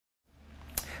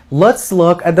Let's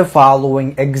look at the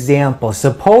following example.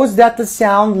 Suppose that the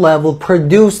sound level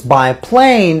produced by a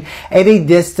plane at a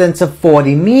distance of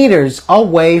 40 meters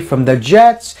away from the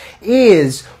jets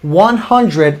is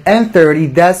 130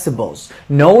 decibels.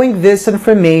 Knowing this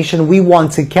information, we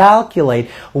want to calculate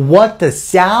what the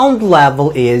sound level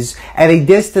is at a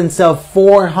distance of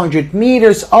 400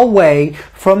 meters away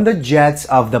from the jets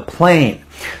of the plane.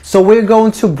 So we're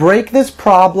going to break this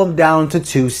problem down to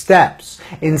two steps.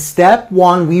 In step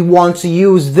one, we want to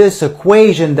use this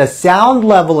equation, the sound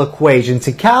level equation,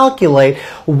 to calculate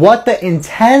what the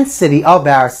intensity of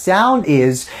our sound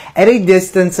is at a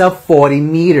distance of 40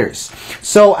 meters.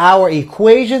 So our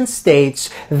equation states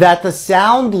that the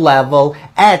sound level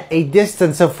at a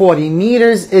distance of 40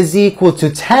 meters is equal to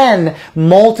 10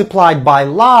 multiplied by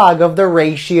log of the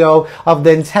ratio of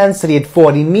the intensity at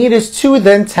 40 meters to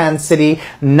the intensity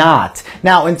naught.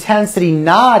 Now, intensity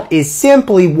naught is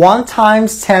simply 1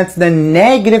 times 10 to the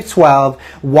negative 12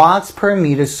 watts per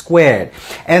meter squared.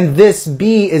 And this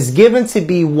B is given to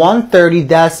be 130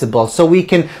 decibels. So we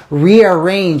can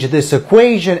rearrange this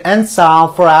equation and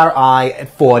solve for our I at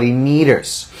 40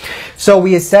 meters. So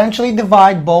we essentially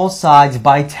divide both sides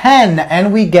by 10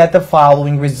 and we get the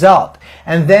following result.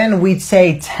 And then we'd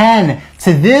say 10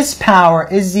 to this power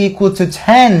is equal to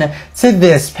 10 to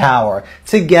this power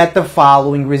to get the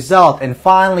following result. And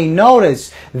finally,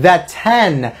 notice that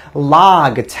 10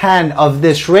 log 10 of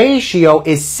this ratio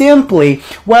is simply,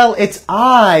 well, it's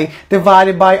I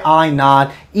divided by I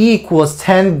naught equals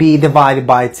 10B divided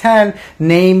by 10,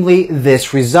 namely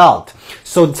this result.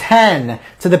 So 10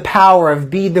 to the power of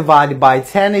B divided by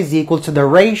 10 is equal to the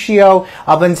ratio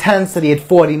of intensity at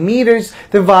 40 meters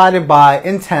divided by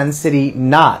intensity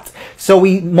naught. So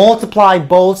we multiply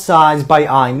both sides by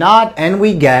I naught and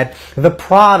we get the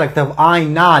product of I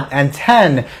naught and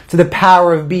 10 to the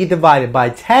power of B divided by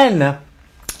 10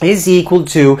 is equal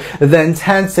to the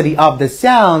intensity of the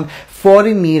sound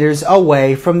 40 meters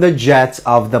away from the jets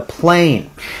of the plane.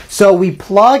 So we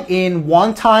plug in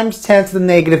 1 times 10 to the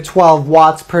negative 12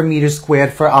 watts per meter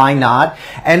squared for I naught,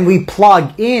 and we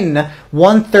plug in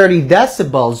 130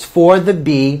 decibels for the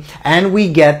B, and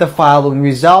we get the following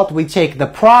result. We take the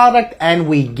product and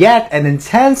we get an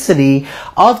intensity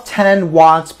of 10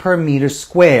 watts per meter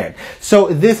squared. So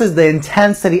this is the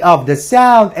intensity of the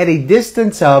sound at a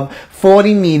distance of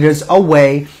 40 meters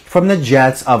away from the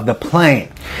jets of the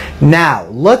plane. Now,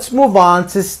 let's move on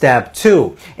to step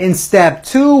 2. In step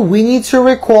 2, we need to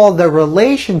recall the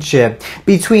relationship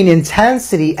between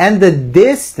intensity and the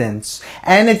distance,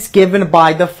 and it's given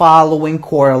by the following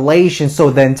correlation. So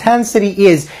the intensity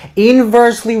is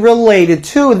inversely related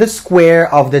to the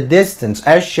square of the distance,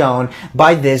 as shown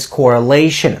by this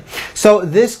correlation. So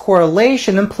this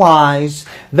correlation implies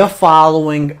the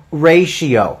following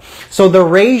ratio. So the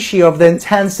ratio of the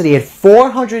intensity at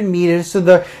 400 meters to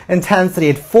the intensity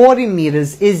at 40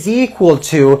 meters is equal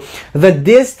to the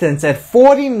distance at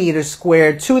 40 meters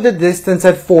squared to the distance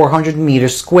at 400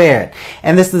 meters squared.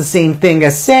 And this is the same thing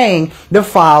as saying the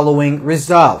following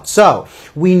result. So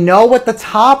we know what the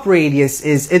top radius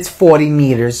is. It's 40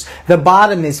 meters. The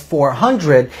bottom is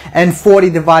 400, and 40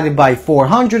 divided by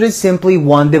 400 is simply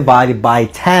 1 divided by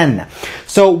 10.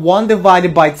 So 1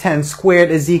 divided by 10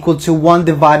 squared is equal to 1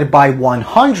 divided by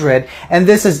 100, and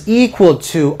this is equal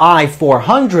to I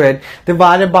 400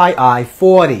 divided by I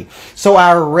 40. So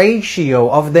our ratio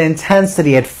of the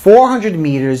intensity at 400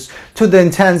 meters to the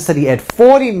intensity at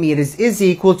 40 meters is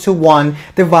equal to 1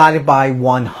 divided by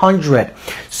 100.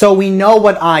 So we know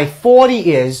what I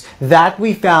 40 is, that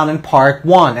we found in part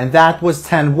 1, and that was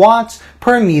 10 watts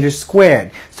per meter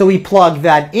squared. So we plug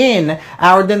that in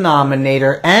our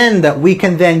denominator, and we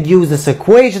can then use this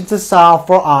equation to solve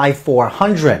for I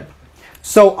 400.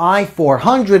 So I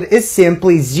 400 is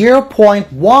simply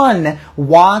 0.1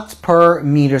 watts per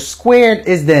meter squared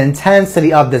is the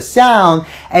intensity of the sound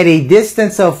at a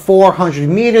distance of 400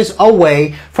 meters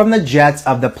away from the jets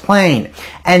of the plane.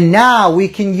 And now we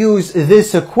can use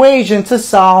this equation to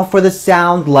solve for the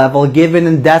sound level given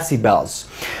in decibels.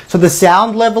 So the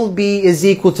sound level B is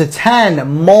equal to 10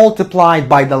 multiplied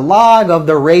by the log of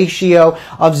the ratio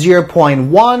of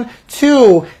 0.1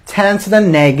 to 10 to the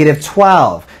negative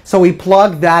 12. So we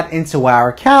plug that into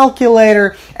our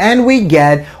calculator and we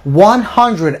get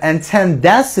 110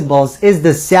 decibels is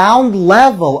the sound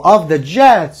level of the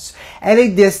jets at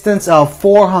a distance of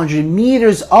 400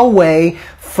 meters away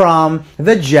from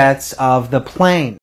the jets of the plane.